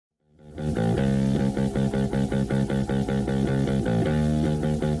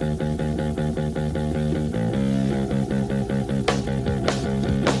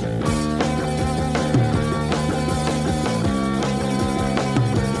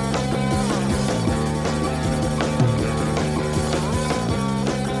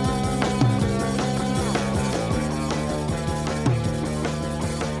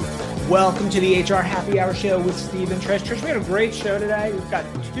Welcome to the HR Happy Hour Show with Steve and Trish. Trish, we had a great show today. We've got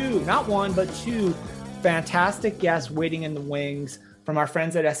not one, but two fantastic guests waiting in the wings from our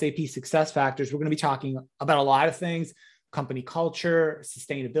friends at SAP SuccessFactors. We're going to be talking about a lot of things: company culture,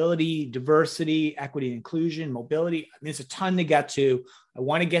 sustainability, diversity, equity and inclusion, mobility. I mean, there's a ton to get to. I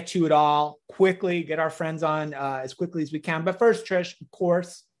want to get to it all quickly, get our friends on as quickly as we can. But first, Trish, of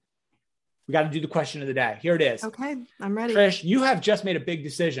course, we got to do the question of the day. Here it is. Okay, I'm ready. Trish, you have just made a big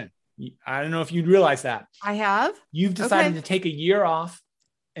decision. I don't know if you'd realize that. I have. You've decided to take a year off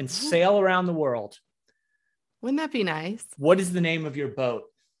and sail around the world. Wouldn't that be nice? What is the name of your boat?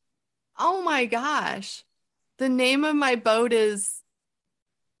 Oh my gosh. The name of my boat is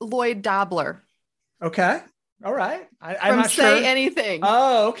Lloyd Dobler. Okay. All right. I'm From not Say sure. Anything.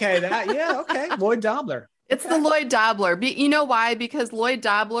 Oh, okay. Okay. Lloyd Dobler. It's the Lloyd Dobler. You know why? Because Lloyd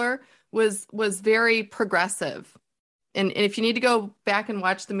Dobler was very progressive. And if you need to go back and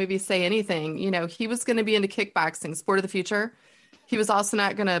watch the movie Say Anything, you know, he was going to be into kickboxing, sport of the future. He was also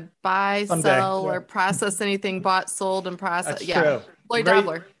not going to buy, sell, or process anything bought, sold, and processed. That's true. Lloyd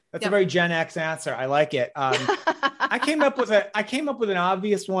Dobler. That's a very Gen X answer. I like it. I came up with an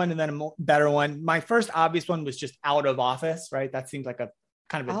obvious one and then a better one. My first obvious one was just out of office, right? That seems like a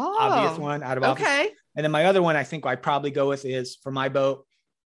kind of an obvious one, out of office. Okay. And then my other one I think I'd probably go with is, for my boat,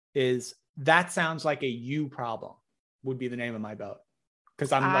 is That Sounds Like a You Problem, would be the name of my boat,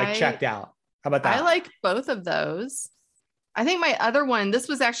 because I'm like checked out. How about that? I like both of those. I think my other one, this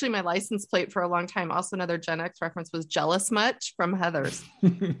was actually my license plate for a long time. Also another Gen X reference, was Jealous Much from Heathers.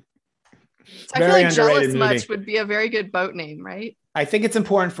 So I feel like Jealous Much would be a very good boat name, right? I think it's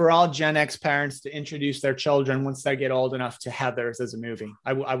important for all Gen X parents to introduce their children once they get old enough to Heathers as a movie.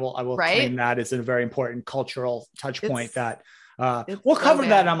 I will claim that as a very important cultural touch point that we'll cover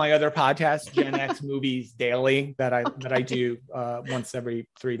that on my other podcast, Gen X Movies Daily, that I do once every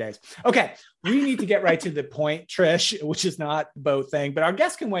 3 days. Okay, we need to get right to the point, Trish, which is not the boat thing, but our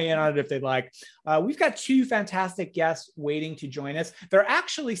guests can weigh in on it if they'd like. We've got two fantastic guests waiting to join us. They're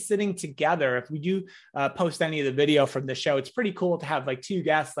actually sitting together. If we do post any of the video from the show, it's pretty cool to have like two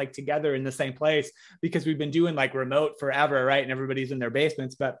guests like together in the same place, because we've been doing like remote forever, right? And everybody's in their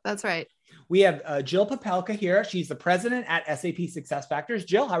basements. But that's right. We have Jill Popelka here. She's the president at SAP SuccessFactors.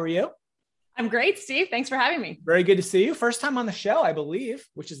 Jill, how are you? I'm great, Steve. Thanks for having me. Very good to see you. First time on the show, I believe,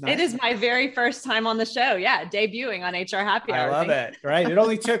 which is nice. It is my very first time on the show. Yeah, debuting on HR Happy Hour. I love it. Right. It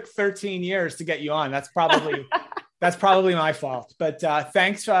only took 13 years to get you on. That's probably my fault. But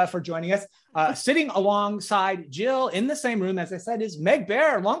thanks for joining us. Sitting alongside Jill in the same room, as I said, is Meg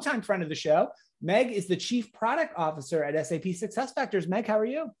Bear, longtime friend of the show. Meg is the Chief Product Officer at SAP SuccessFactors. Meg, how are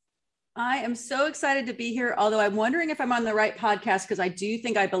you? I am so excited to be here, although I'm wondering if I'm on the right podcast, because I do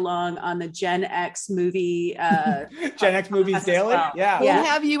think I belong on the Gen X movie. Gen X Movies Daily? Well. Yeah. We'll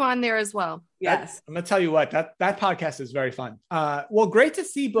have you on there as well. Yes. I'm going to tell you what, that podcast is very fun. Well, great to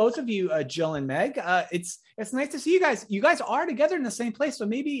see both of you, Jill and Meg. It's nice to see you guys. You guys are together in the same place. So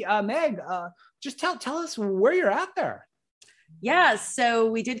maybe Meg, just tell us where you're at there. Yeah, so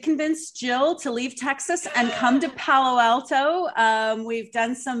we did convince Jill to leave Texas and come to Palo Alto. We've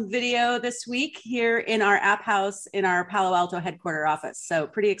done some video this week here in our app house in our Palo Alto headquarter office. So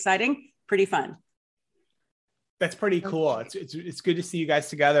pretty exciting, pretty fun. That's pretty cool. It's good to see you guys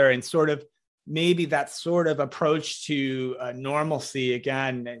together, and sort of maybe that sort of approach to normalcy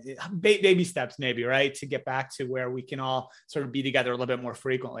again, baby steps maybe, right? To get back to where we can all sort of be together a little bit more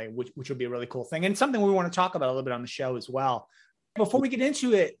frequently, which would be a really cool thing. And something we want to talk about a little bit on the show as well. Before we get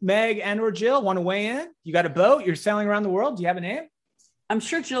into it, Meg and or Jill, want to weigh in? You got a boat, you're sailing around the world. Do you have a name? I'm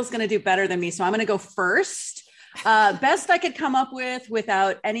sure Jill's going to do better than me, so I'm going to go first. Best I could come up with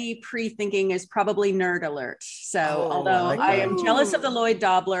without any pre-thinking is probably Nerd Alert. So although I am jealous of the Lloyd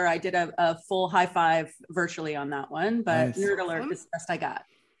Dobler, I did a full high five virtually on that one, but nice. Nerd Alert is the best I got.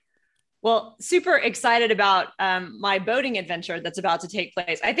 Well, super excited about my boating adventure that's about to take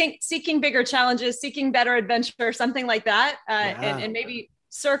place. I think seeking bigger challenges, seeking better adventure, something like that, and maybe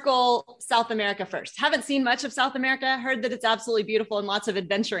circle South America first. Haven't seen much of South America. Heard that it's absolutely beautiful and lots of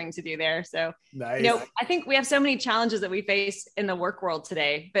adventuring to do there. So, nice. I think we have so many challenges that we face in the work world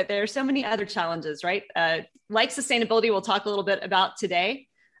today, but there are so many other challenges, right? Like sustainability, we'll talk a little bit about today,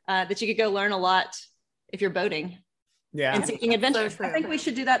 that you could go learn a lot if you're boating. Yeah. And seeking adventure. I think we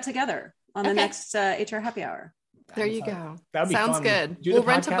should do that together on the next HR Happy Hour. There you go. That'd be Sounds fun. good. We'll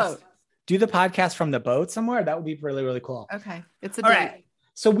rent a boat. Do the podcast from the boat somewhere. That would be really, really cool. Okay. It's a All date. right.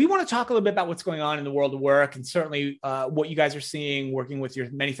 So we want to talk a little bit about what's going on in the world of work, and certainly what you guys are seeing working with your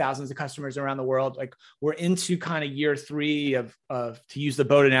many thousands of customers around the world. Like, we're into kind of year 3 of to use the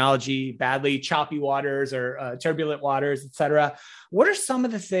boat analogy, badly choppy waters or turbulent waters, et cetera. What are some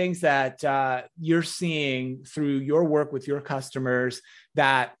of the things that you're seeing through your work with your customers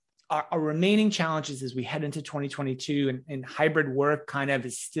that are remaining challenges as we head into 2022 and hybrid work kind of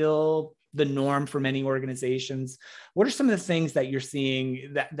is still the norm for many organizations? What are some of the things that you're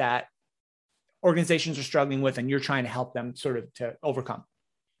seeing that organizations are struggling with and you're trying to help them sort of to overcome?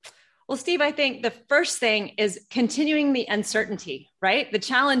 Well, Steve, I think the first thing is continuing the uncertainty, right? The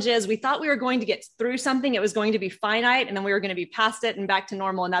challenge is we thought we were going to get through something. It was going to be finite, and then we were going to be past it and back to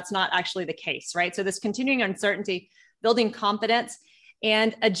normal. And that's not actually the case, right? So this continuing uncertainty, building confidence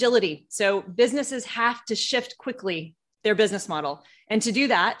and agility. So businesses have to shift quickly their business model. And to do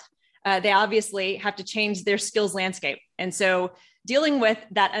that, they obviously have to change their skills landscape. And so dealing with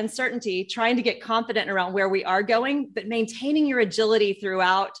that uncertainty, trying to get confident around where we are going, but maintaining your agility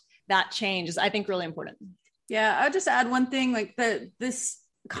throughout that change is, I think, really important. Yeah, I'll just add one thing, like this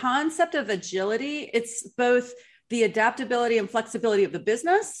concept of agility, it's both the adaptability and flexibility of the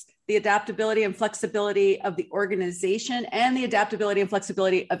business, the adaptability and flexibility of the organization, and the adaptability and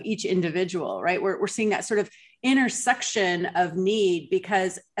flexibility of each individual, right? We're seeing that sort of intersection of need,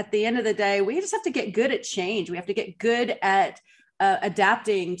 because at the end of the day, we just have to get good at change. We have to get good at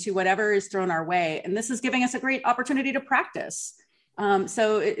adapting to whatever is thrown our way. And this is giving us a great opportunity to practice.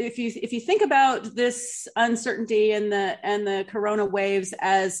 So if you think about this uncertainty and the corona waves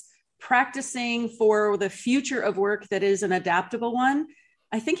as practicing for the future of work that is an adaptable one,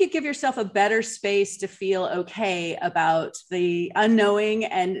 I think you give yourself a better space to feel okay about the unknowing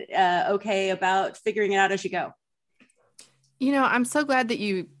and okay about figuring it out as you go. You know, I'm so glad that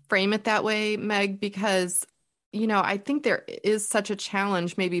you frame it that way, Meg, because, you know, I think there is such a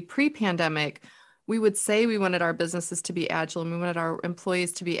challenge. Maybe pre-pandemic, we would say we wanted our businesses to be agile and we wanted our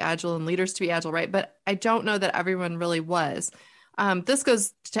employees to be agile and leaders to be agile, right? But I don't know that everyone really was. This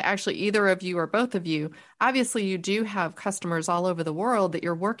goes to actually either of you or both of you. Obviously, you do have customers all over the world that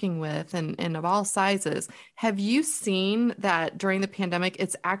you're working with and of all sizes. Have you seen that during the pandemic,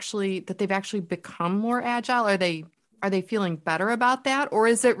 it's actually that they've actually become more agile? Are they feeling better about that? Or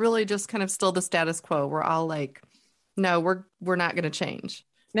is it really just kind of still the status quo? We're all like, no, we're not going to change.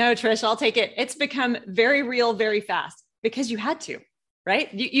 No, Trish, I'll take it. It's become very real, very fast because you had to,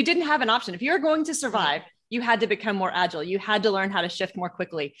 right? You didn't have an option. If you're going to survive, you had to become more agile. You had to learn how to shift more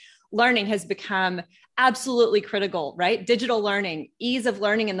quickly. Learning has become absolutely critical, right? Digital learning, ease of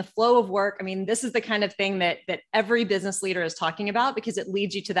learning, and the flow of work. I mean, this is the kind of thing that every business leader is talking about because it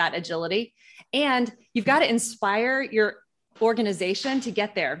leads you to that agility. And you've got to inspire your organization to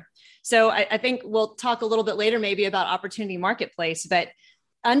get there. So I think we'll talk a little bit later maybe about opportunity marketplace, but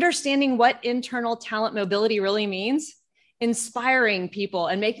understanding what internal talent mobility really means, inspiring people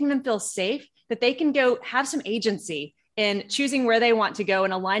and making them feel safe that they can go have some agency in choosing where they want to go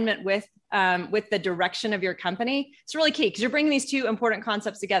in alignment with the direction of your company. It's really key because you're bringing these two important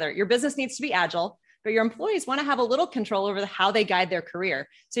concepts together. Your business needs to be agile, but your employees want to have a little control over how they guide their career.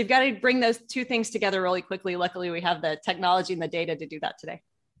 So you've got to bring those two things together really quickly. Luckily, we have the technology and the data to do that today.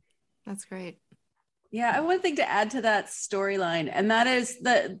 That's great. Yeah, I have one thing to add to that storyline, and that is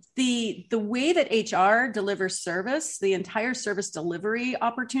the way that HR delivers service, the entire service delivery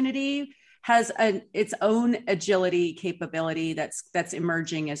opportunity has its own agility capability that's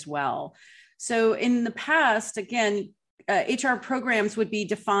emerging as well. So in the past, again, HR programs would be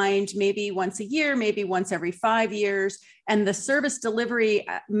defined maybe once a year, maybe once every 5 years, and the service delivery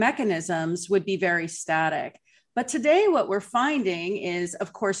mechanisms would be very static. But today, what we're finding is,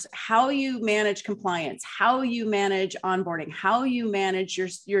 of course, how you manage compliance, how you manage onboarding, how you manage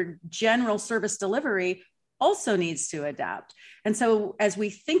your general service delivery also needs to adapt. And so as we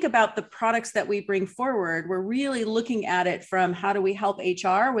think about the products that we bring forward, we're really looking at it from how do we help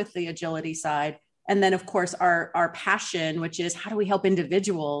HR with the agility side? And then, of course, our passion, which is how do we help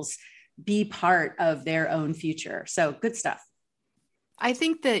individuals be part of their own future? So good stuff. I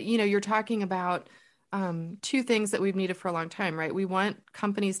think that, you're talking about two things that we've needed for a long time, right? We want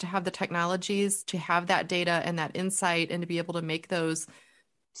companies to have the technologies to have that data and that insight and to be able to make those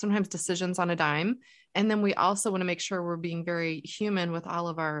sometimes decisions on a dime. And then we also want to make sure we're being very human with all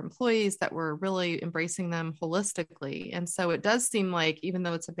of our employees, that we're really embracing them holistically. And so it does seem like, even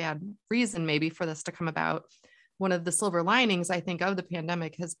though it's a bad reason maybe for this to come about, one of the silver linings, I think, of the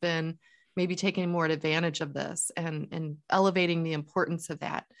pandemic has been maybe taking more advantage of this and elevating the importance of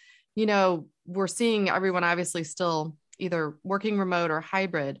that. We're seeing everyone obviously still either working remote or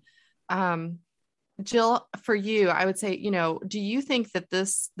hybrid. Jill, for you, I would say, do you think that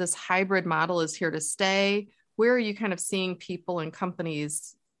this hybrid model is here to stay? Where are you kind of seeing people and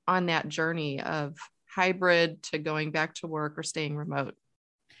companies on that journey of hybrid to going back to work or staying remote?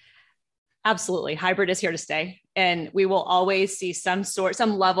 Absolutely. Hybrid is here to stay. And we will always see some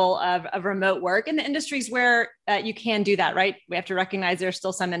level of remote work in the industries where you can do that, right? We have to recognize there's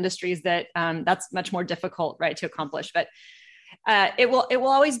still some industries that that's much more difficult, right, to accomplish. But it will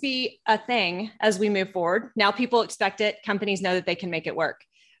always be a thing as we move forward. Now people expect it. Companies know that they can make it work.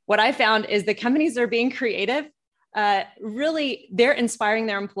 What I found is the companies that are being creative, really, they're inspiring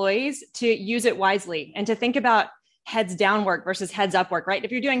their employees to use it wisely and to think about heads down work versus heads up work, right?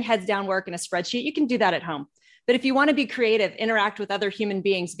 If you're doing heads down work in a spreadsheet, you can do that at home. But if you want to be creative, interact with other human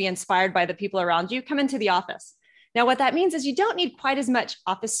beings, be inspired by the people around you, come into the office. Now, what that means is you don't need quite as much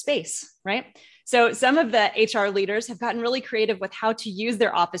office space, right? So some of the HR leaders have gotten really creative with how to use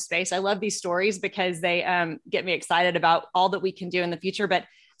their office space. I love these stories because they get me excited about all that we can do in the future. But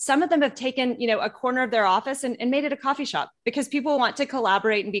some of them have taken, a corner of their office and made it a coffee shop because people want to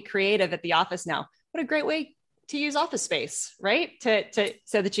collaborate and be creative at the office now. What a great way to use office space, right? So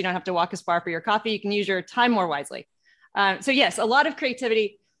that you don't have to walk as far for your coffee. You can use your time more wisely. So yes, a lot of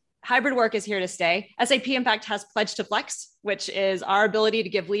creativity. Hybrid work is here to stay. SAP, in fact, has Pledge to Flex, which is our ability to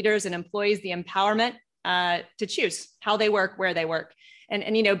give leaders and employees the empowerment to choose how they work, where they work. And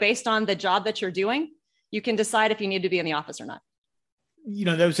based on the job that you're doing, you can decide if you need to be in the office or not.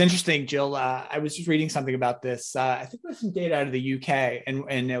 That was interesting, Jill. I was just reading something about this. I think there's some data out of the UK,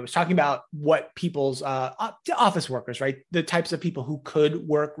 and it was talking about what people's office workers, right? The types of people who could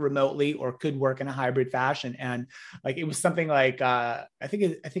work remotely or could work in a hybrid fashion. And like, it was something like, I think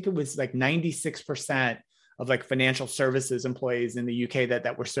it was like 96% of like financial services employees in the UK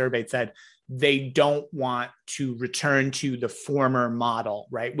that were surveyed said they don't want to return to the former model,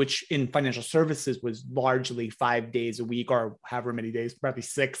 right? Which in financial services was largely 5 days a week or however many days, probably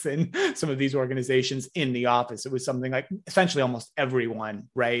 6 in some of these organizations in the office. It was something like essentially almost everyone,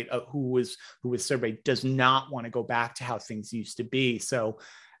 right, who was surveyed does not want to go back to how things used to be. So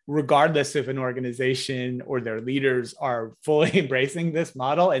regardless if an organization or their leaders are fully embracing this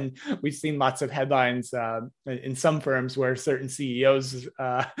model. And we've seen lots of headlines in some firms where certain CEOs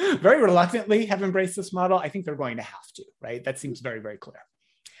very reluctantly have embraced this model. I think they're going to have to, right? That seems very, very clear.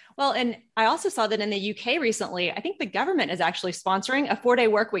 Well, and I also saw that in the UK recently, I think the government is actually sponsoring a 4-day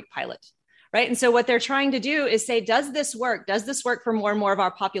workweek pilot. Right. And so what they're trying to do is say, does this work? Does this work for more and more of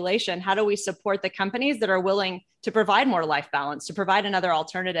our population? How do we support the companies that are willing to provide more life balance, to provide another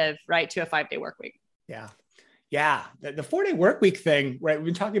alternative, right, to a 5-day work week? Yeah. Yeah. The 4-day work week thing, right, we've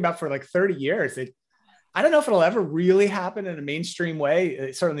been talking about for like 30 years. I don't know if it'll ever really happen in a mainstream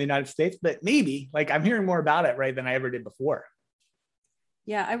way, certainly in the United States, but maybe. Like, I'm hearing more about it, right, than I ever did before.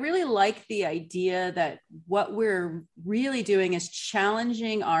 Yeah, I really like the idea that what we're really doing is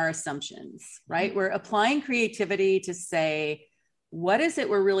challenging our assumptions, right? We're applying creativity to say, what is it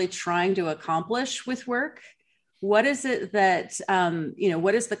we're really trying to accomplish with work? What is it that,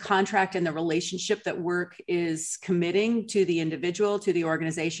 what is the contract and the relationship that work is committing to the individual, to the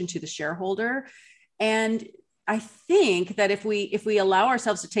organization, to the shareholder? And I think that if we allow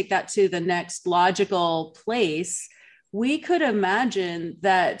ourselves to take that to the next logical place, we could imagine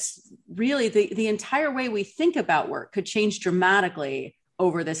that really the entire way we think about work could change dramatically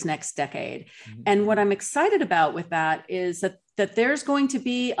over this next decade. Mm-hmm. And what I'm excited about with that is that there's going to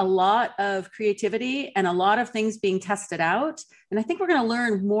be a lot of creativity and a lot of things being tested out. And I think we're going to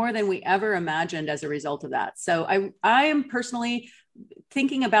learn more than we ever imagined as a result of that. So I am personally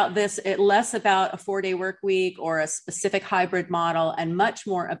thinking about this less about a 4-day work week or a specific hybrid model, and much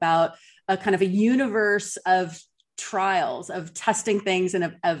more about a kind of a universe of trials, of testing things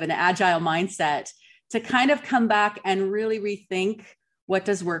and of an agile mindset to kind of come back and really rethink, what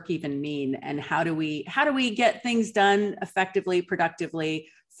does work even mean? And how do we get things done effectively, productively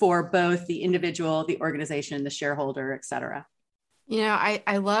for both the individual, the organization, the shareholder, et cetera?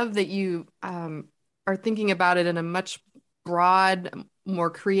 I love that you are thinking about it in a much broad,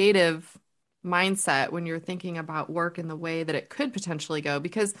 more creative mindset when you're thinking about work in the way that it could potentially go,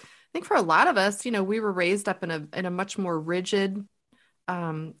 because I think for a lot of us, we were raised up in a much more rigid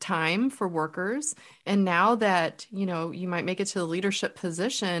time for workers. And now that, you might make it to the leadership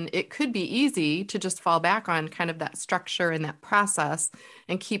position, it could be easy to just fall back on kind of that structure and that process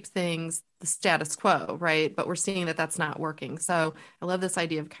and keep things the status quo, right? But we're seeing that that's not working. So I love this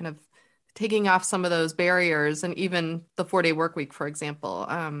idea of kind of taking off some of those barriers, and even the 4-day work week, for example.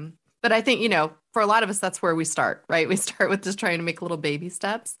 But I think, for a lot of us, that's where we start, right? We start with just trying to make little baby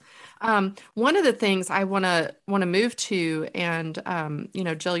steps. One of the things I want to move to, and,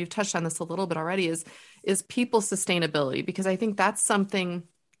 Jill, you've touched on this a little bit already, is people sustainability, because I think that's something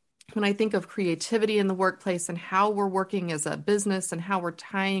when I think of creativity in the workplace and how we're working as a business and how we're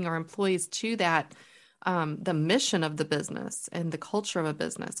tying our employees to that, the mission of the business and the culture of a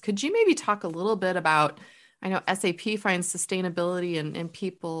business. Could you maybe talk a little bit about, I know SAP finds sustainability and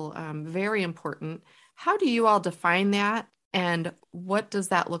people very important. How do you all define that? And what does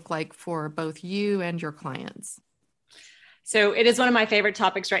that look like for both you and your clients? So it is one of my favorite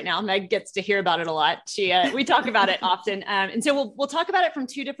topics right now. Meg gets to hear about it a lot. We talk about it often. And so we'll talk about it from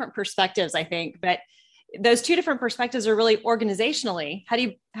two different perspectives, I think. But those two different perspectives are really organizationally. How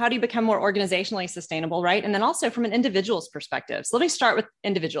do you become more organizationally sustainable, right? And then also from an individual's perspective. So let me start with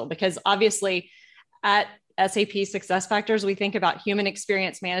individual, because obviously at SAP SuccessFactors, we think about human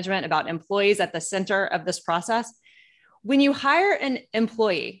experience management, about employees at the center of this process. When you hire an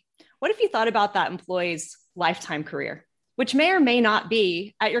employee, what if you thought about that employee's lifetime career, which may or may not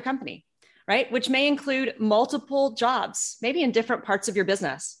be at your company, right? Which may include multiple jobs, maybe in different parts of your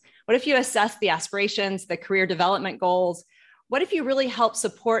business. What if you assess the aspirations, the career development goals? What if you really help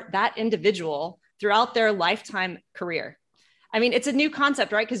support that individual throughout their lifetime career? I mean, it's a new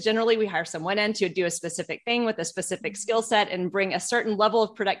concept, right? Because generally we hire someone in to do a specific thing with a specific skill set and bring a certain level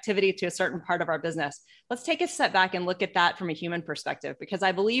of productivity to a certain part of our business. Let's take a step back and look at that from a human perspective, because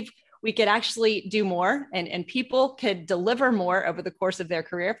I believe we could actually do more and people could deliver more over the course of their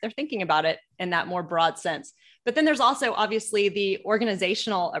career if they're thinking about it in that more broad sense. But then there's also obviously the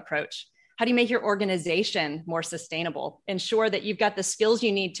organizational approach. How do you make your organization more sustainable? Ensure that you've got the skills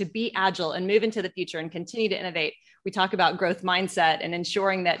you need to be agile and move into the future and continue to innovate. We talk about growth mindset and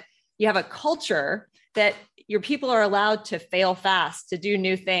ensuring that you have a culture that your people are allowed to fail fast, to do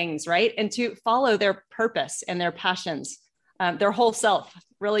new things, right? And to follow their purpose and their passions, their whole self,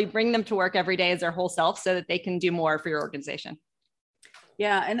 really bring them to work every day as their whole self so that they can do more for your organization.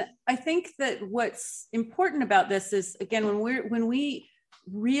 Yeah. And I think that what's important about this is, again, when we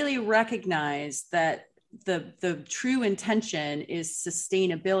really recognize that the true intention is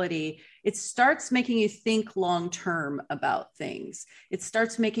sustainability, it starts making you think long-term about things. It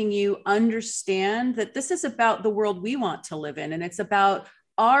starts making you understand that this is about the world we want to live in. And it's about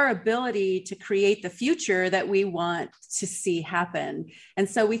our ability to create the future that we want to see happen. And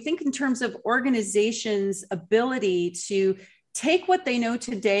so we think in terms of organizations' ability to take what they know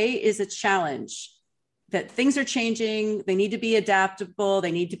today is a challenge, that things are changing, they need to be adaptable,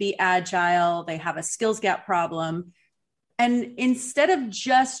 they need to be agile, they have a skills gap problem. And instead of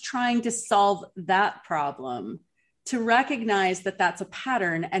just trying to solve that problem, to recognize that that's a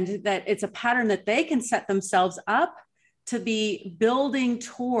pattern and that it's a pattern that they can set themselves up to be building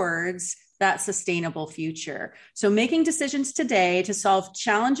towards that sustainable future. So making decisions today to solve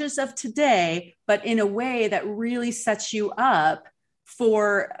challenges of today, but in a way that really sets you up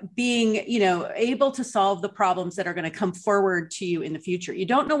for being, able to solve the problems that are going to come forward to you in the future. You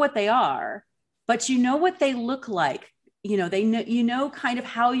don't know what they are, but you know what they look like. They know kind of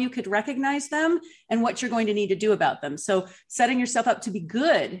how you could recognize them and what you're going to need to do about them. So setting yourself up to be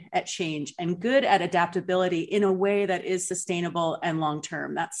good at change and good at adaptability in a way that is sustainable and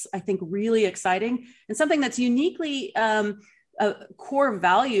long-term. That's, I think, really exciting and something that's uniquely a core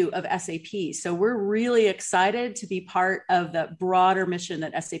value of SAP. So we're really excited to be part of the broader mission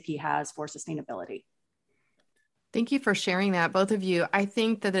that SAP has for sustainability. Thank you for sharing that, both of you. I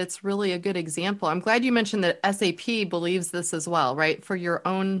think that it's really a good example. I'm glad you mentioned that SAP believes this as well, right? For your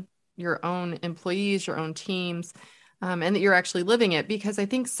own employees, your own teams, and that you're actually living it. Because I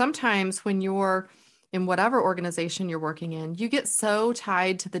think sometimes when you're in whatever organization you're working in, you get so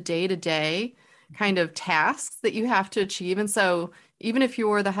tied to the day-to-day kind of tasks that you have to achieve. And so even if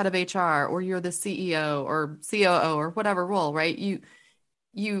you're the head of HR or you're the CEO or COO or whatever role, right?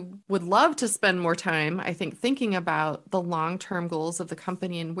 You would love to spend more time, I think, thinking about the long-term goals of the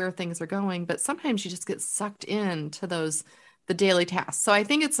company and where things are going, but sometimes you just get sucked into the daily tasks. So I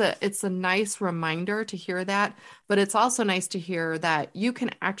think it's a nice reminder to hear that, but it's also nice to hear that you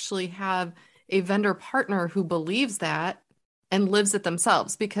can actually have a vendor partner who believes that and lives it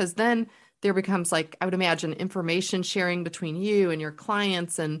themselves, because then there becomes, like, I would imagine, information sharing between you and your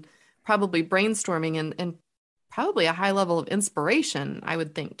clients and probably brainstorming and probably a high level of inspiration, I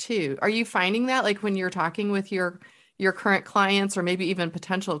would think, too. Are you finding that, like, when you're talking with your current clients or maybe even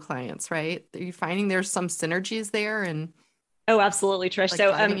potential clients, right? Are you finding there's some synergies there? And oh, absolutely, Trish. Like,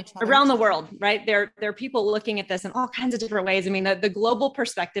 so around the world, right? There are people looking at this in all kinds of different ways. I mean, the global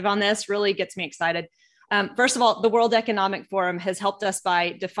perspective on this really gets me excited. First of all, the World Economic Forum has helped us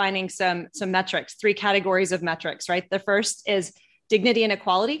by defining some metrics, 3 categories of metrics, right? The first is dignity and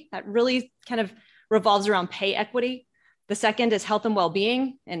equality. That really kind of revolves around pay equity. The second is health and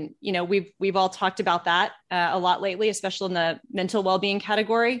well-being. And, we've all talked about that a lot lately, especially in the mental well-being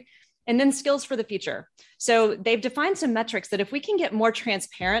category. And then skills for the future. So they've defined some metrics that if we can get more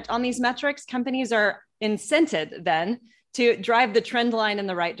transparent on these metrics, companies are incented then to drive the trend line in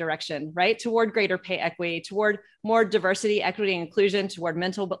the right direction, right? Toward greater pay equity, toward more diversity, equity, and inclusion, toward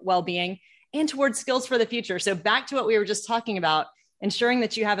mental well-being, and toward skills for the future. So back to what we were just talking about, ensuring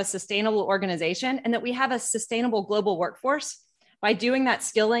that you have a sustainable organization and that we have a sustainable global workforce. By doing that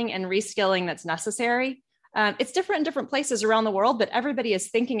skilling and reskilling that's necessary, it's different in different places around the world, but everybody is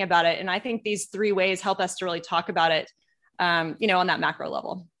thinking about it. And I think these 3 ways help us to really talk about it, on that macro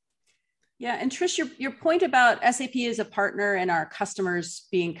level. Yeah. And Trish, your point about SAP as a partner and our customers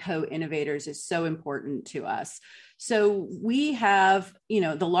being co-innovators is so important to us. So we have,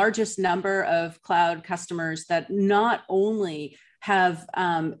 the largest number of cloud customers that not only have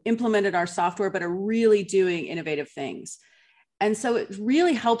implemented our software, but are really doing innovative things. And so it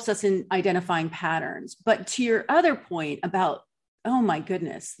really helps us in identifying patterns. But to your other point about, oh my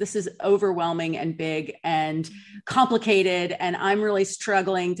goodness, this is overwhelming and big and complicated, and I'm really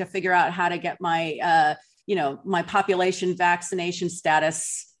struggling to figure out how to get my, my population vaccination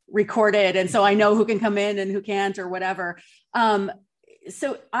status recorded. And so I know who can come in and who can't or whatever.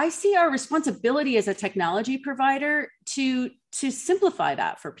 So I see our responsibility as a technology provider to simplify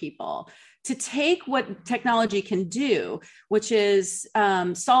that for people, to take what technology can do, which is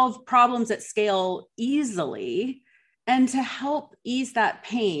solve problems at scale easily, and to help ease that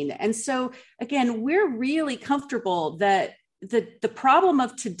pain. And so again, we're really comfortable that the problem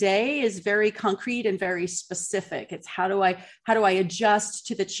of today is very concrete and very specific. It's how do I adjust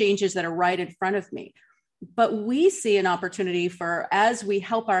to the changes that are right in front of me? But we see an opportunity for, as we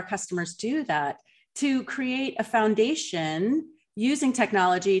help our customers do that, to create a foundation using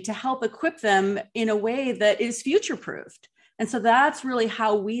technology to help equip them in a way that is future-proofed. And so that's really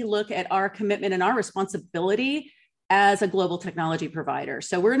how we look at our commitment and our responsibility as a global technology provider.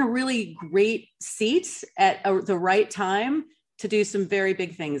 So we're in a really great seat at the right time to do some very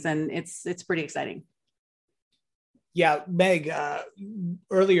big things. And it's pretty exciting. Yeah, Meg,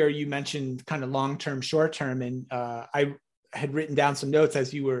 earlier you mentioned kind of long-term, short-term, and I had written down some notes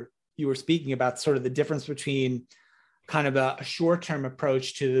as you were speaking about sort of the difference between kind of a short-term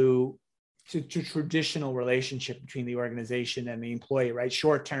approach to traditional relationship between the organization and the employee, right?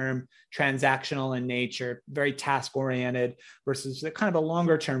 Short-term, transactional in nature, very task-oriented, versus the kind of a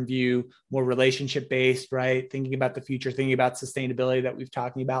longer-term view, more relationship-based, right? Thinking about the future, thinking about sustainability that we've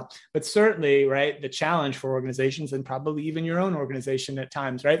talking about. But certainly, right, the challenge for organizations, and probably even your own organization at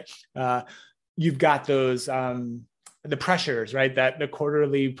times, right? You've got those the pressures, right? That the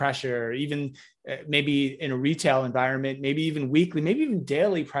quarterly pressure, even maybe in a retail environment, maybe even weekly, maybe even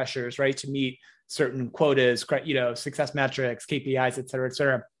daily pressures, right? To meet certain quotas, success metrics, KPIs, et cetera, et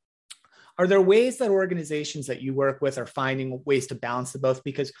cetera. Are there ways that organizations that you work with are finding ways to balance the both?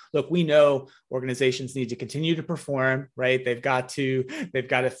 Because look, we know organizations need to continue to perform, right? They've got to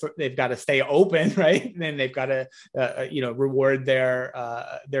stay open, right? And then they've got to, reward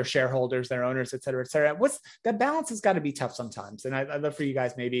their shareholders, their owners, et cetera, et cetera. That balance has got to be tough sometimes. And I'd love for you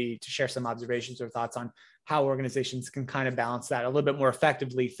guys maybe to share some observations or thoughts on how organizations can kind of balance that a little bit more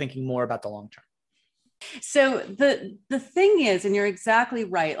effectively, thinking more about the long term. So the thing is, and you're exactly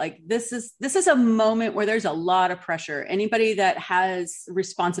right, like this is a moment where there's a lot of pressure. Anybody that has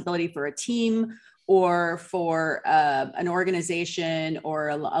responsibility for a team or for an organization or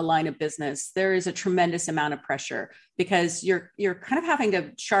a line of business, there is a tremendous amount of pressure because you're kind of having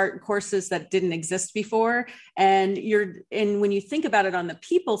to chart courses that didn't exist before. And when you think about it on the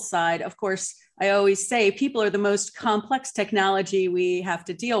people side, of course, I always say people are the most complex technology we have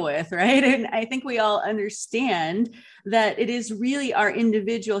to deal with, right? And I think we all understand that it is really our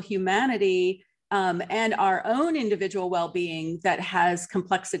individual humanity and our own individual well-being that has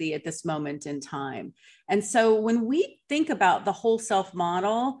complexity at this moment in time. And so when we think about the whole self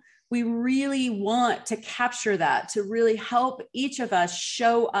model, we really want to capture that to really help each of us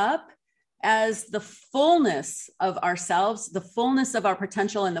show up as the fullness of ourselves, the fullness of our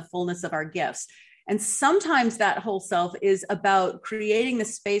potential, and the fullness of our gifts. And sometimes that whole self is about creating the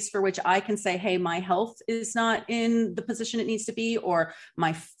space for which I can say, hey, my health is not in the position it needs to be, or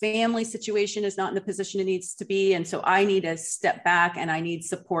my family situation is not in the position it needs to be. And so I need to step back and I need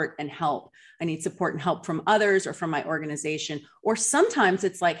support and help. I need support and help from others or from my organization. Or sometimes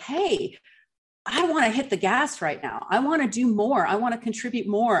it's like, hey, I want to hit the gas right now. I want to do more. I want to contribute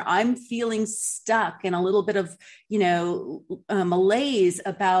more. I'm feeling stuck in a little bit of, malaise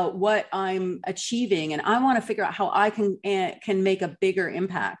about what I'm achieving. And I want to figure out how I can make a bigger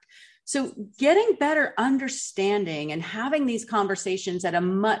impact. So getting better understanding and having these conversations at a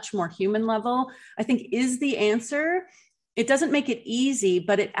much more human level, I think, is the answer. It doesn't make it easy,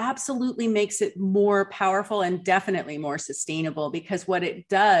 but it absolutely makes it more powerful and definitely more sustainable, because what it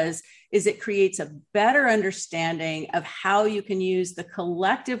does is it creates a better understanding of how you can use the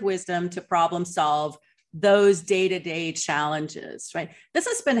collective wisdom to problem solve those day-to-day challenges, right? This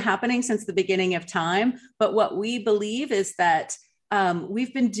has been happening since the beginning of time, but what we believe is that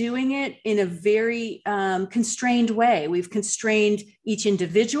we've been doing it in a very constrained way. We've constrained each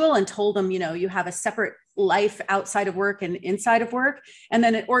individual and told them, you have a separate life outside of work and inside of work. And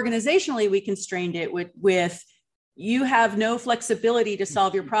then organizationally, we constrained it with you have no flexibility to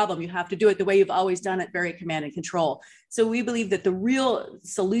solve your problem. You have to do it the way you've always done it, very command and control. So we believe that the real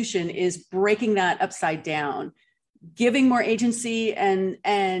solution is breaking that upside down, giving more agency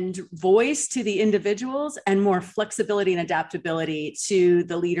and voice to the individuals, and more flexibility and adaptability to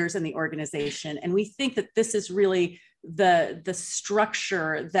the leaders in the organization. And we think that this is really the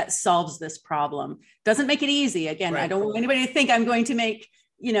structure that solves this problem. Doesn't make it easy. Again, right. I don't want anybody to think I'm going to make,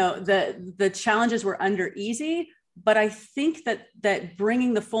 the challenges we're under easy, but I think that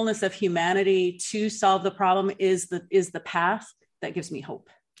bringing the fullness of humanity to solve the problem is the path that gives me hope.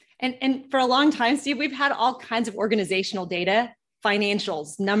 And for a long time, Steve, we've had all kinds of organizational data,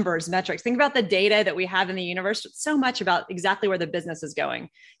 financials, numbers, metrics. Think about the data that we have in the universe. It's so much about exactly where the business is going.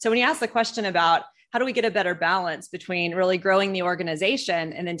 So when you ask the question about how do we get a better balance between really growing the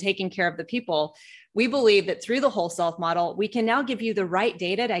organization and then taking care of the people, we believe that through the whole self model, we can now give you the right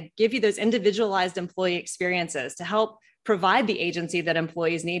data to give you those individualized employee experiences to help provide the agency that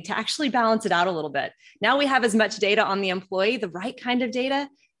employees need to actually balance it out a little bit. Now we have as much data on the employee, the right kind of data,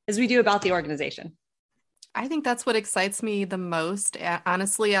 as we do about the organization. I think that's what excites me the most,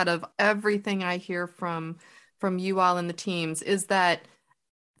 honestly, out of everything I hear from you all in the teams, is that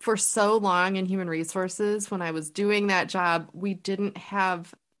for so long in human resources, when I was doing that job, we didn't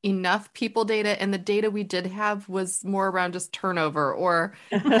have enough people data, and the data we did have was more around just turnover or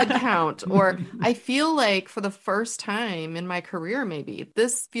headcount. Or I feel like for the first time in my career, maybe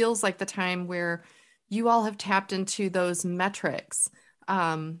this feels like the time where you all have tapped into those metrics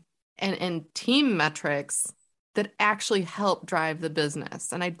and team metrics that actually help drive the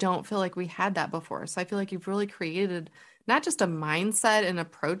business. And I don't feel like we had that before. So I feel like you've really created not just a mindset and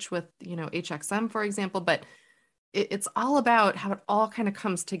approach with, HXM, for example, but it's all about how it all kind of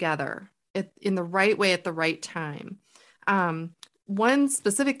comes together in the right way at the right time. One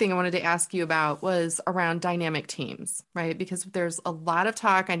specific thing I wanted to ask you about was around dynamic teams, right? Because there's a lot of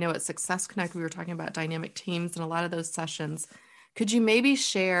talk. I know at Success Connect, we were talking about dynamic teams in a lot of those sessions. Could you maybe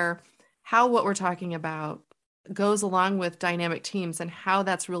share how what we're talking about goes along with dynamic teams and how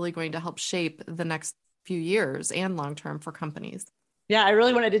that's really going to help shape the next few years and long-term for companies? Yeah, I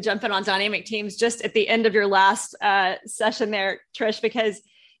really wanted to jump in on dynamic teams just at the end of your last session there, Trish, because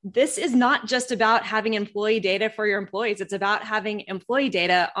this is not just about having employee data for your employees. It's about having employee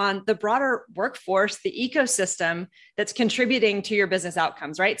data on the broader workforce, the ecosystem that's contributing to your business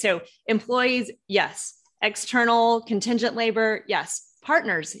outcomes, right? So employees, yes. External contingent labor, yes.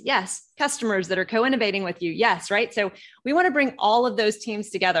 Partners, yes. Customers that are co-innovating with you, yes, right? So we want to bring all of those teams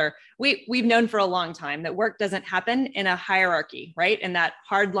together. We've known for a long time that work doesn't happen in a hierarchy, right? In that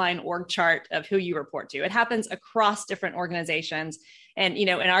hardline org chart of who you report to. It happens across different organizations. And, in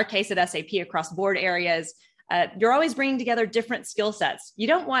our case at SAP, across board areas, you're always bringing together different skill sets. You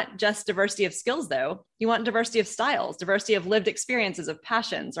don't want just diversity of skills, though. You want diversity of styles, diversity of lived experiences, of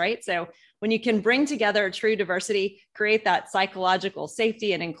passions, right? So when you can bring together true diversity, create that psychological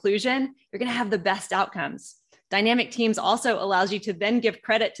safety and inclusion, you're going to have the best outcomes. Dynamic teams also allows you to then give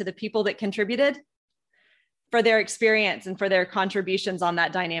credit to the people that contributed for their experience and for their contributions on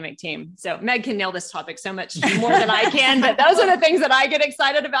that dynamic team. So Meg can nail this topic so much more than I can, but those are the things that I get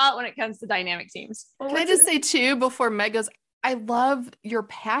excited about when it comes to dynamic teams. Can I just say too, before Meg goes, I love you're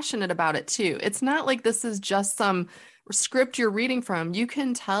passionate about it too. It's not like this is just some script you're reading from. You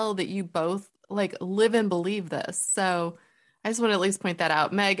can tell that you both live and believe this. So I just want to at least point that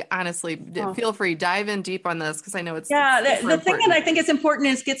out. Meg, honestly, feel free, dive in deep on this because I know it's the thing that I think is important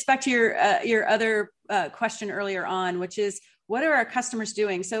is gets back to your other question earlier on, which is what are our customers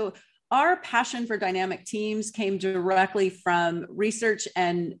doing? So our passion for dynamic teams came directly from research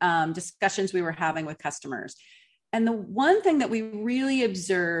and discussions we were having with customers. And the one thing that we really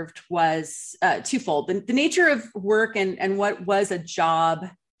observed was twofold. The nature of work and what was a job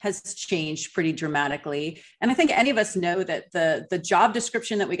has changed pretty dramatically. And I think any of us know that the job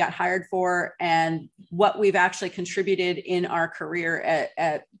description that we got hired for and what we've actually contributed in our career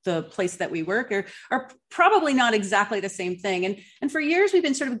at the place that we work are probably not exactly the same thing. And for years, we've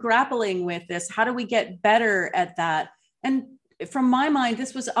been sort of grappling with this. How do we get better at that? And from my mind,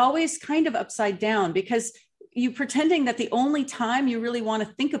 this was always kind of upside down, because you pretending that the only time you really want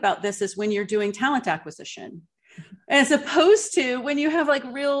to think about this is when you're doing talent acquisition. As opposed to when you have like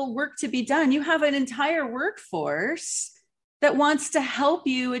real work to be done, you have an entire workforce that wants to help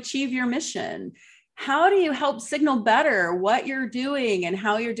you achieve your mission. How do you help signal better what you're doing and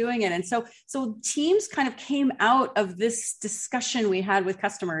how you're doing it? And so teams kind of came out of this discussion we had with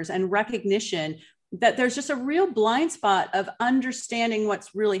customers and recognition that there's just a real blind spot of understanding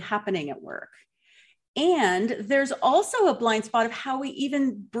what's really happening at work. And there's also a blind spot of how we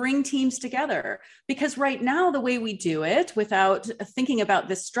even bring teams together, because right now, the way we do it without thinking about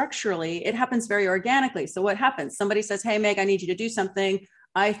this structurally, it happens very organically. So what happens? Somebody says, hey, Meg, I need you to do something.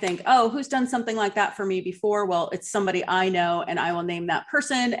 I think, oh, who's done something like that for me before? Well, it's somebody I know, and I will name that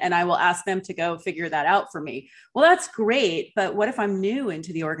person and I will ask them to go figure that out for me. Well, that's great. But what if I'm new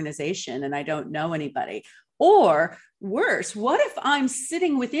into the organization and I don't know anybody? Or worse, what if I'm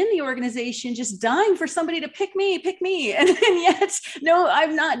sitting within the organization just dying for somebody to pick me, and yet, no,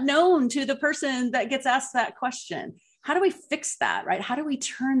 I'm not known to the person that gets asked that question? How do we fix that, right? How do we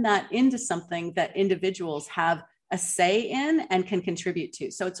turn that into something that individuals have a say in and can contribute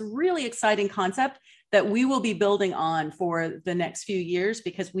to? So it's a really exciting concept that we will be building on for the next few years,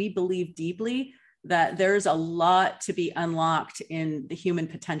 because we believe deeply that there's a lot to be unlocked in the human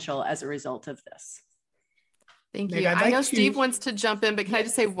potential as a result of this. Thank you. I know Steve wants to jump in, but can I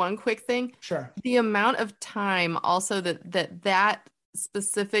just say one quick thing? Sure. The amount of time also that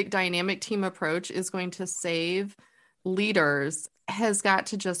specific dynamic team approach is going to save leaders has got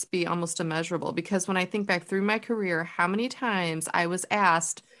to just be almost immeasurable. Because when I think back through my career, how many times I was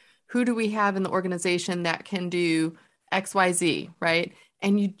asked, who do we have in the organization that can do XYZ, right?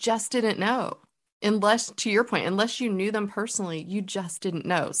 And you just didn't know. Unless, to your point, unless you knew them personally, you just didn't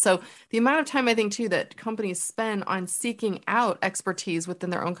know. So the amount of time I think too that companies spend on seeking out expertise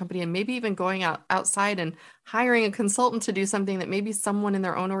within their own company, and maybe even going outside and hiring a consultant to do something that maybe someone in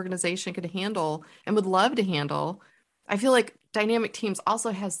their own organization could handle and would love to handle. I feel like dynamic teams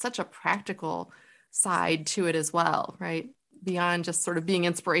also has such a practical side to it as well, right? Beyond just sort of being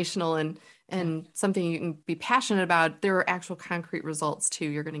inspirational and something you can be passionate about, there are actual concrete results too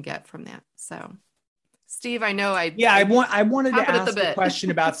you're going to get from that. So Steve, I know I wanted to ask a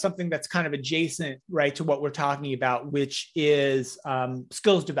question about something that's kind of adjacent, right, to what we're talking about, which is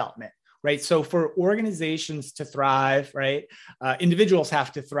skills development, right? So for organizations to thrive, right, individuals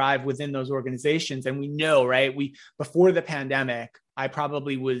have to thrive within those organizations. And we know, right, before the pandemic, I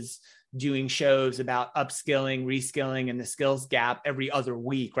probably was doing shows about upskilling, reskilling, and the skills gap every other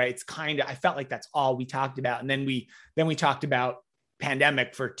week, right? It's I felt like that's all we talked about. And then we talked about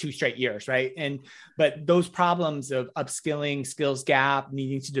pandemic for 2 straight years, right? But those problems of upskilling, skills gap,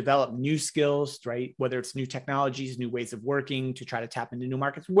 needing to develop new skills, right? Whether it's new technologies, new ways of working to try to tap into new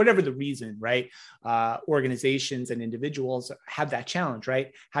markets, whatever the reason, right? Organizations and individuals have that challenge,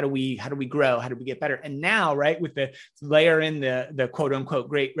 right? How do we grow? How do we get better? And now, right, with the layer in the quote unquote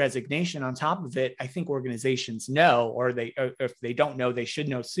great resignation on top of it, I think organizations know, or if they don't know, they should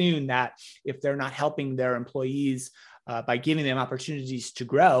know soon, that if they're not helping their employees by giving them opportunities to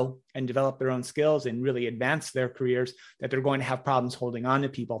grow and develop their own skills and really advance their careers, that they're going to have problems holding on to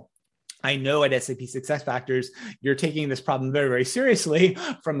people. I know at SAP SuccessFactors, you're taking this problem very, very seriously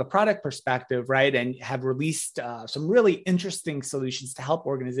from the product perspective, right? And have released some really interesting solutions to help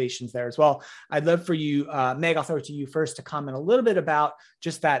organizations there as well. I'd love for you, Meg, I'll throw it to you first to comment a little bit about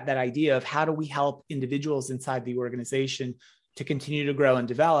just that idea of how do we help individuals inside the organization to continue to grow and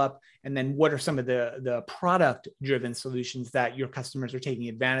develop? And then what are some of the product-driven solutions that your customers are taking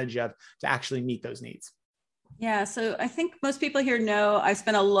advantage of to actually meet those needs? Yeah, so I think most people here know I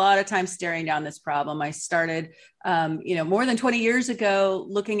spent a lot of time staring down this problem. I started, more than 20 years ago,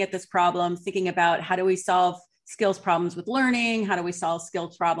 looking at this problem, thinking about how do we solve skills problems with learning? How do we solve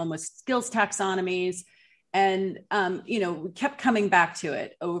skills problem with skills taxonomies? And, we kept coming back to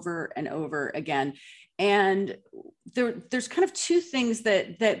it over and over again. And there's kind of 2 things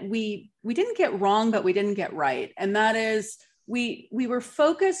that we didn't get wrong, but we didn't get right. And that is, we were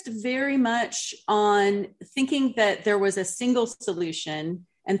focused very much on thinking that there was a single solution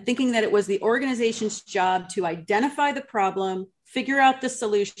and thinking that it was the organization's job to identify the problem, figure out the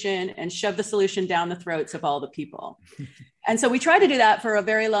solution, and shove the solution down the throats of all the people. And so we tried to do that for a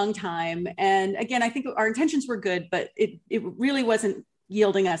very long time. And again, I think our intentions were good, but it really wasn't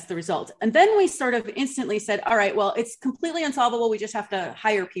yielding us the results. And then we sort of instantly said, all right, well, it's completely unsolvable. We just have to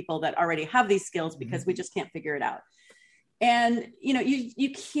hire people that already have these skills because we just can't figure it out. And,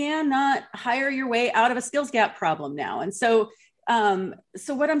 you cannot hire your way out of a skills gap problem now. And so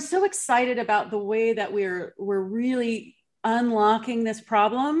what I'm so excited about the way that we're really unlocking this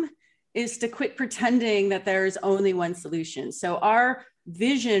problem is to quit pretending that there's only one solution. So our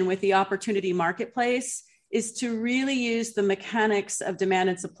vision with the opportunity marketplace is to really use the mechanics of demand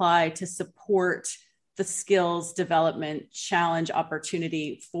and supply to support the skills development challenge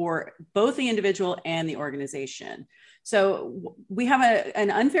opportunity for both the individual and the organization. So we have an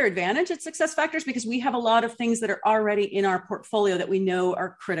unfair advantage at SuccessFactors because we have a lot of things that are already in our portfolio that we know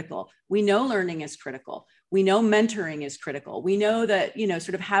are critical. We know learning is critical. We know mentoring is critical. We know that,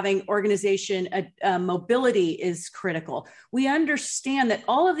 sort of having organization mobility is critical. We understand that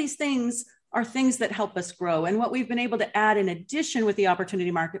all of these things are things that help us grow. And what we've been able to add in addition with the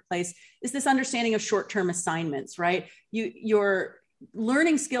opportunity marketplace is this understanding of short-term assignments, right? Your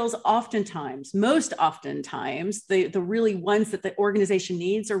learning skills most oftentimes, the really ones that the organization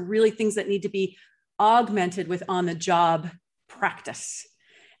needs are really things that need to be augmented with on-the-job practice.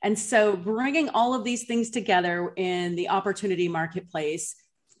 And so bringing all of these things together in the opportunity marketplace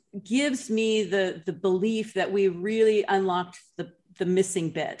gives me the belief that we really unlocked the missing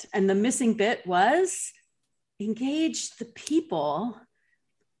bit. And the missing bit was engage the people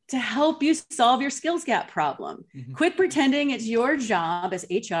to help you solve your skills gap problem. Mm-hmm. Quit pretending it's your job as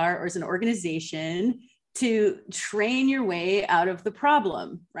HR or as an organization to train your way out of the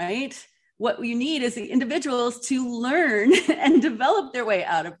problem, right? What you need is the individuals to learn and develop their way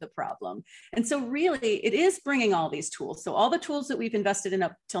out of the problem. And so really it is bringing all these tools. So all the tools that we've invested in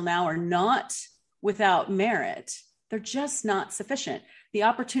up till now are not without merit. They're just not sufficient. The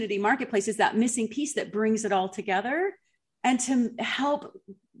opportunity marketplace is that missing piece that brings it all together and to help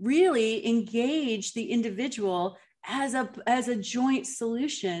really engage the individual as a joint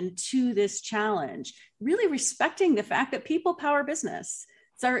solution to this challenge, really respecting the fact that people power business.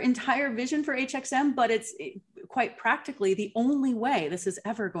 It's our entire vision for HXM, but it's quite practically the only way this is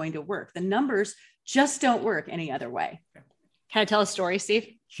ever going to work. The numbers just don't work any other way. Can I tell a story,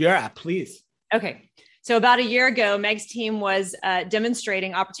 Steve? Sure, please. Okay. So about a year ago, Meg's team was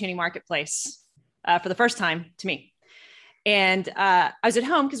demonstrating Opportunity Marketplace for the first time to me. And I was at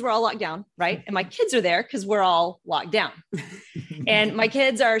home because we're all locked down, right? And my kids are there because we're all locked down. And my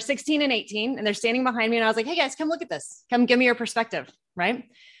kids are 16 and 18, and they're standing behind me. And I was like, hey guys, come look at this. Come give me your perspective, right?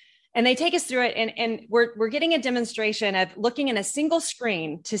 And they take us through it. And we're getting a demonstration of looking in a single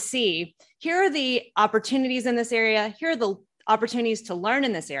screen to see, here are the opportunities in this area. Here are the opportunities to learn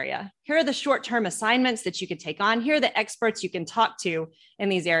in this area. Here are the short-term assignments that you could take on. Here are the experts you can talk to in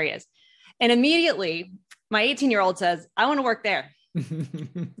these areas. And immediately, my 18-year-old says, I want to work there,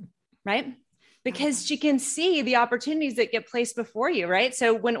 right? Because she can see the opportunities that get placed before you, right?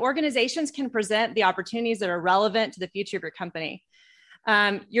 So when organizations can present the opportunities that are relevant to the future of your company,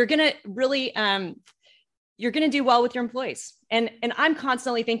 you're going to really, you're going to do well with your employees. And I'm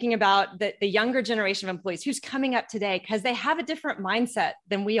constantly thinking about the younger generation of employees who's coming up today because they have a different mindset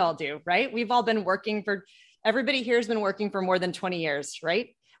than we all do, right? We've all been everybody here has been working for more than 20 years, right?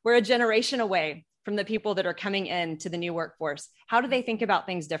 We're a generation away from the people that are coming into the new workforce. How do they think about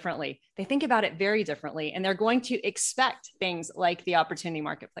things differently? They think about it very differently, and they're going to expect things like the opportunity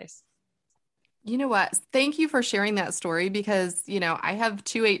marketplace. You know what? Thank you for sharing that story because, I have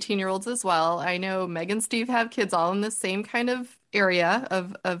two 18-year-olds as well. I know Meg and Steve have kids all in the same kind of area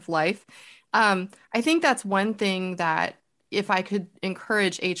of life. I think that's one thing that if I could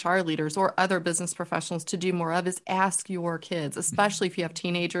encourage HR leaders or other business professionals to do more of is ask your kids, especially if you have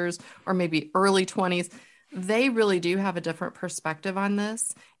teenagers or maybe early 20s. They really do have a different perspective on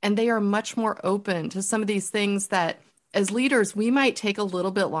this, and they are much more open to some of these things that as leaders, we might take a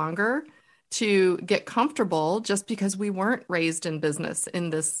little bit longer to get comfortable just because we weren't raised in business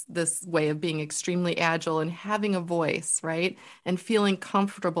in this way of being extremely agile and having a voice, right? And feeling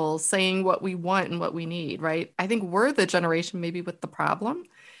comfortable saying what we want and what we need, right? I think we're the generation maybe with the problem.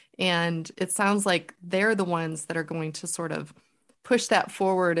 And it sounds like they're the ones that are going to sort of push that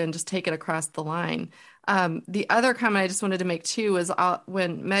forward and just take it across the line. The other comment I just wanted to make too is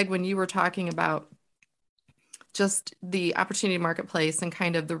when you were talking about just the opportunity marketplace and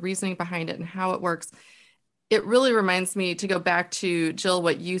kind of the reasoning behind it and how it works, it really reminds me to go back to, Jill,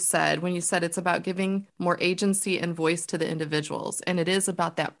 what you said when you said it's about giving more agency and voice to the individuals. And it is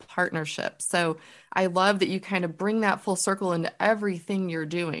about that partnership. So I love that you kind of bring that full circle into everything you're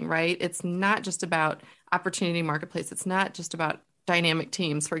doing, right? It's not just about opportunity marketplace. It's not just about dynamic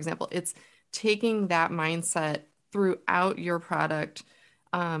teams, for example. It's taking that mindset throughout your product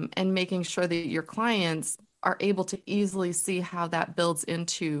and making sure that your clients are able to easily see how that builds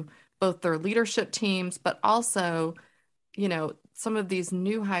into both their leadership teams, but also, some of these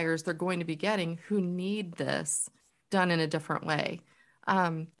new hires they're going to be getting who need this done in a different way.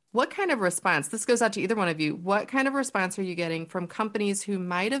 What kind of response, this goes out to either one of you, what kind of response are you getting from companies who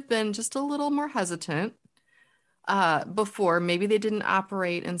might have been just a little more hesitant before? Maybe they didn't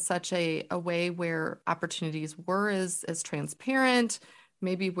operate in such a way where opportunities were as transparent,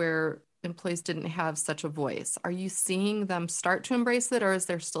 maybe where employees didn't have such a voice. Are you seeing them start to embrace it, or is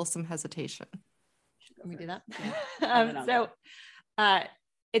there still some hesitation? Can we do that?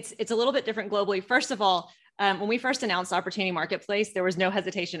 It's a little bit different globally. First of all, when we first announced Opportunity Marketplace, there was no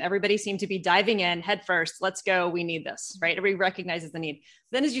hesitation. Everybody seemed to be diving in head first. Let's go. We need this, right? Everybody recognizes the need.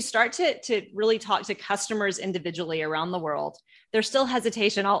 Then as you start to really talk to customers individually around the world, there's still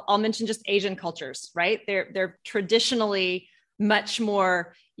hesitation. I'll mention just Asian cultures, right? They're traditionally much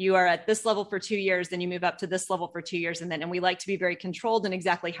more, you are at this level for 2 years, then you move up to this level for 2 years. And we like to be very controlled in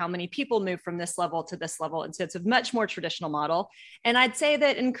exactly how many people move from this level to this level. And so it's a much more traditional model. And I'd say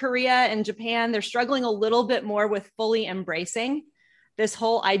that in Korea and Japan, they're struggling a little bit more with fully embracing this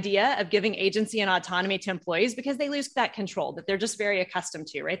whole idea of giving agency and autonomy to employees, because they lose that control that they're just very accustomed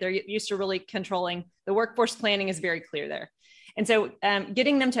to, right? They're used to really controlling. The workforce planning is very clear there. And so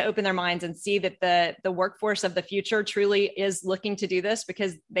getting them to open their minds and see that the workforce of the future truly is looking to do this,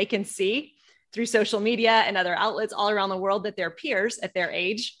 because they can see through social media and other outlets all around the world that their peers at their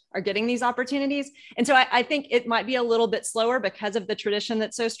age are getting these opportunities. And so I think it might be a little bit slower because of the tradition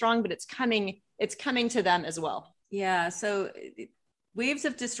that's so strong, but it's coming to them as well. Yeah. So waves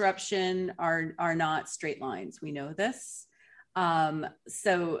of disruption are not straight lines. We know this.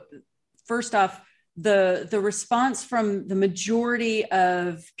 So first off, the response from the majority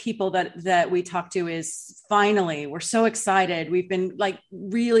of people that we talk to is, finally, we're so excited. We've been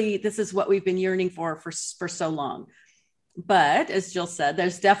really, this is what we've been yearning for so long. But as Jill said,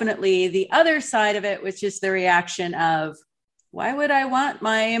 there's definitely the other side of it, which is the reaction of, why would I want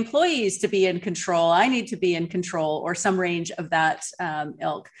my employees to be in control? I need to be in control, or some range of that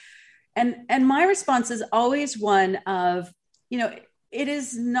ilk. And my response is always one of, it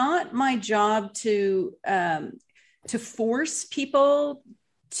is not my job to force people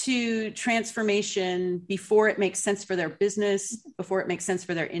to transformation before it makes sense for their business, before it makes sense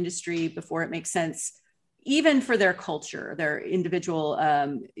for their industry, before it makes sense even for their culture, their individual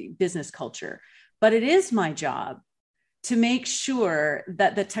business culture. But it is my job to make sure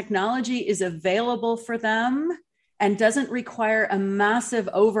that the technology is available for them and doesn't require a massive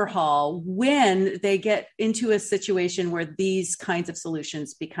overhaul when they get into a situation where these kinds of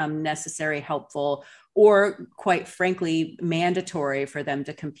solutions become necessary, helpful, or quite frankly, mandatory for them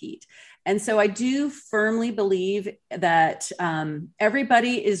to compete. And so I do firmly believe that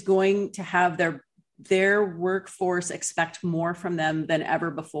everybody is going to have their workforce expect more from them than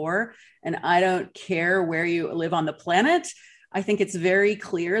ever before. And I don't care where you live on the planet. I think it's very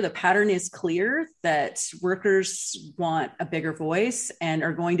clear, the pattern is clear, that workers want a bigger voice and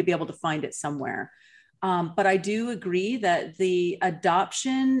are going to be able to find it somewhere. But I do agree that the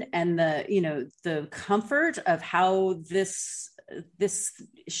adoption and the comfort of how this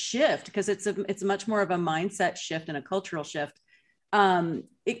shift, because it's much more of a mindset shift and a cultural shift,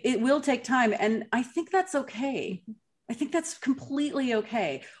 it will take time. And I think that's okay. I think that's completely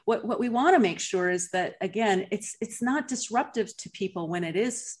okay. What we want to make sure is that, again, it's not disruptive to people when it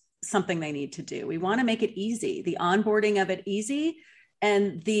is something they need to do. We want to make it easy, the onboarding of it easy,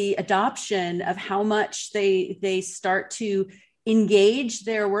 and the adoption of how much they start to engage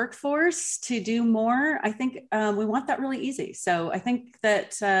their workforce to do more. I think we want that really easy. So I think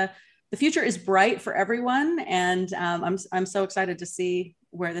that the future is bright for everyone, and I'm so excited to see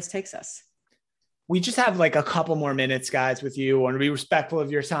where this takes us. We just have like a couple more minutes, guys, with you. I want to be respectful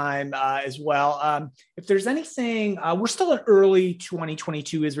of your time as well. If there's anything, we're still in early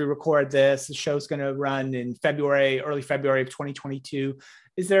 2022 as we record this. The show's going to run in early February of 2022.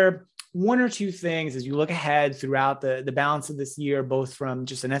 Is there one or two things as you look ahead throughout the balance of this year, both from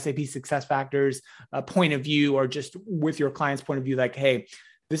just an SAP SuccessFactors point of view, or just with your client's point of view, like, hey,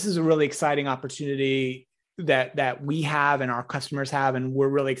 this is a really exciting opportunity that we have and our customers have, and we're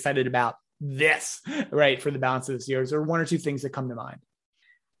really excited about this, right, for the balance of this year? Is there one or two things that come to mind?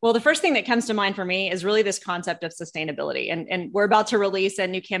 Well, the first thing that comes to mind for me is really this concept of sustainability. And we're about to release a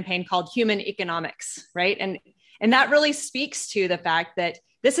new campaign called Human Economics, right? And that really speaks to the fact that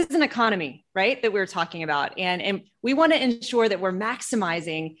this is an economy, right, that we're talking about. And we want to ensure that we're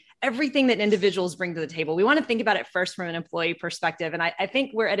maximizing everything that individuals bring to the table. We want to think about it first from an employee perspective. And I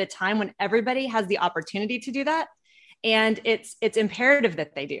think we're at a time when everybody has the opportunity to do that. And it's imperative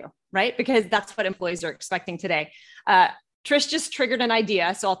that they do, right? Because that's what employees are expecting today. Trish just triggered an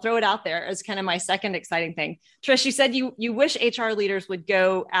idea. So I'll throw it out there as kind of my second exciting thing. Trish, you said you wish HR leaders would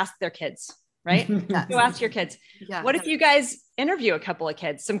go ask their kids, right? Go ask your kids. Yeah. What if you guys interview a couple of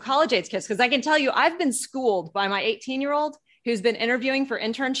kids, some college age kids? Because I can tell you, I've been schooled by my 18-year-old who's been interviewing for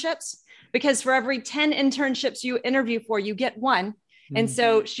internships, because for every 10 internships you interview for, you get one. And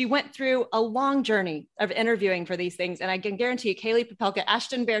so she went through a long journey of interviewing for these things. And I can guarantee you, Kaylee Popelka,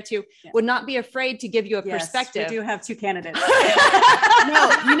 Ashton Bear too, would not be afraid to give you a perspective. We do have 2 candidates.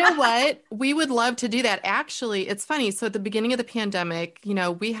 No, you know what? We would love to do that. Actually, it's funny. So at the beginning of the pandemic,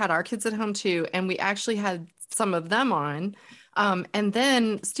 we had our kids at home too, and we actually had some of them on. And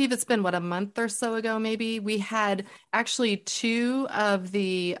then, Steve, it's been a month or so ago, maybe, we had actually 2 of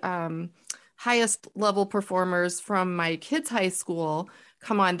the highest level performers from my kids' high school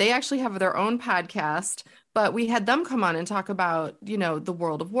come on. They actually have their own podcast, but we had them come on and talk about, the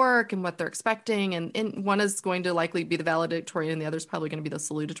world of work and what they're expecting. And one is going to likely be the valedictorian, and the other is probably going to be the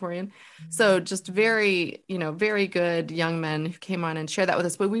salutatorian. So just very, very good young men who came on and share that with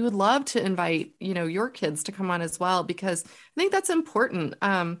us. But we would love to invite, your kids to come on as well, because I think that's important.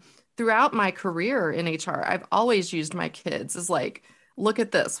 Throughout my career in HR, I've always used my kids as like, look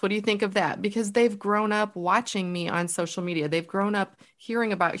at this. What do you think of that? Because they've grown up watching me on social media. They've grown up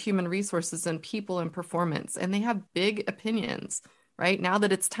hearing about human resources and people and performance, and they have big opinions, right? Now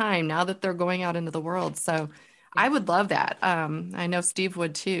that it's time, now that they're going out into the world. So I would love that. I know Steve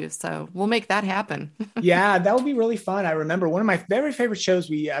would too. So we'll make that happen. Yeah, that would be really fun. I remember one of my very favorite shows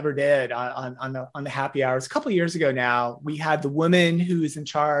we ever did on the happy hours a couple of years ago now. We had the woman who is in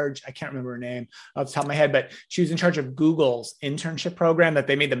charge. I can't remember her name off the top of my head, but she was in charge of Google's internship program that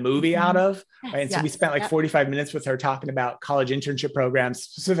they made the movie out of. Right? And so we spent like 45 minutes with her talking about college internship programs,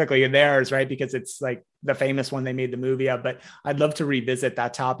 specifically in theirs, right? Because it's like the famous one they made the movie of. But I'd love to revisit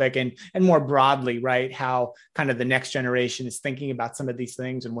that topic and more broadly, right? How kind of the next generation is thinking about some of these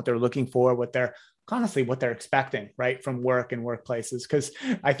things and what they're looking for, what they're expecting, right, from work and workplaces. Because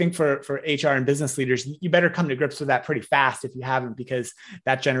I think for HR and business leaders, you better come to grips with that pretty fast if you haven't, because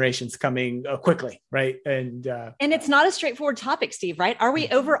that generation's coming quickly, right? And it's not a straightforward topic, Steve, right? Are we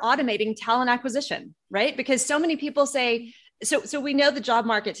over automating talent acquisition, right? Because so many people say, so we know the job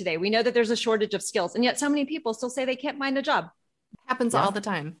market today. We know that there's a shortage of skills, and yet so many people still say they can't find a job. Happens all the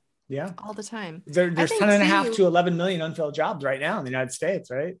time. Yeah. All the time. There's 10.5 to 11 million unfilled jobs right now in the United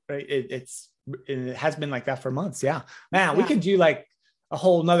States, right? It has been like that for months. Yeah. Man, we could do like a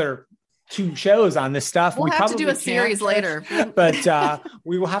whole nother 2 shows on this stuff. We'll have to do a series later. But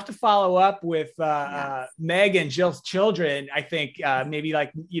we will have to follow up with Meg and Jill's children, I think, maybe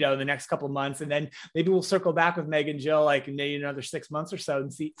like, the next couple of months. And then maybe we'll circle back with Meg and Jill, like maybe another 6 months or so,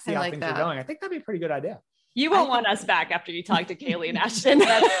 and see how things are going. I think that'd be a pretty good idea. You won't want us back after you talk to Kaylee and Ashton. We'll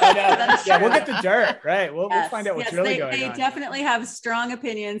get the dirt, right? We'll find out what's really going on. They definitely have strong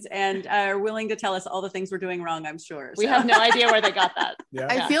opinions and are willing to tell us all the things we're doing wrong, I'm sure. We have no idea where they got that. Yeah.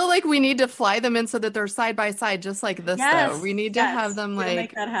 I feel like we need to fly them in so that they're side by side, just like this, though. We need to have them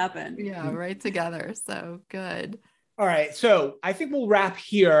make that happen. Yeah, right together. So good. All right. So I think we'll wrap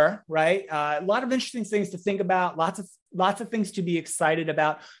here, right? A lot of interesting things to think about, lots of things to be excited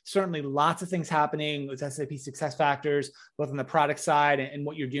about. Certainly lots of things happening with SAP SuccessFactors, both on the product side and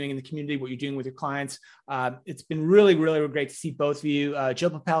what you're doing in the community, what you're doing with your clients. It's been really, really great to see both of you.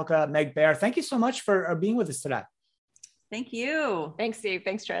 Jill Popelka, Meg Bear, thank you so much for being with us today. Thank you. Thanks, Steve.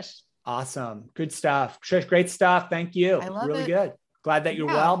 Thanks, Trish. Awesome. Good stuff. Trish, great stuff. Thank you. I love really it. Good. Glad that you're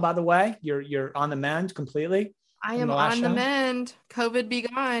well, by the way. You're on the mend completely. I am on the mend. COVID be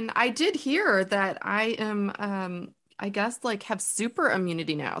gone. I did hear that I am, I guess, like have super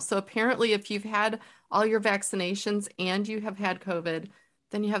immunity now. So apparently if you've had all your vaccinations and you have had COVID,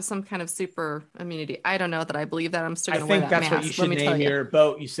 then you have some kind of super immunity. I don't know that I believe that. I'm still going to wear that mask. I think that's what you should name your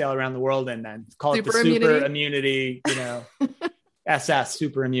boat you sail around the world in then. Call it the super immunity, SS,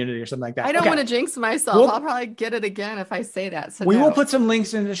 super immunity or something like that. I don't want to jinx myself. I'll probably get it again if I say that. So we will put some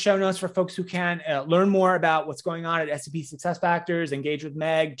links in the show notes for folks who can learn more about what's going on at SAP SuccessFactors, engage with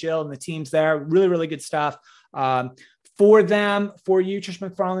Meg, Jill, and the teams there. Really, really good stuff. For you, Trish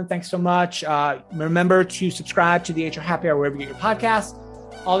McFarland, thanks so much. Remember to subscribe to the HR Happy Hour wherever you get your podcasts.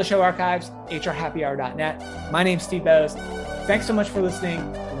 All the show archives, hrhappyhour.net. My name's Steve Bose. Thanks so much for listening.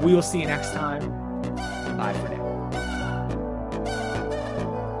 We will see you next time. Bye for now.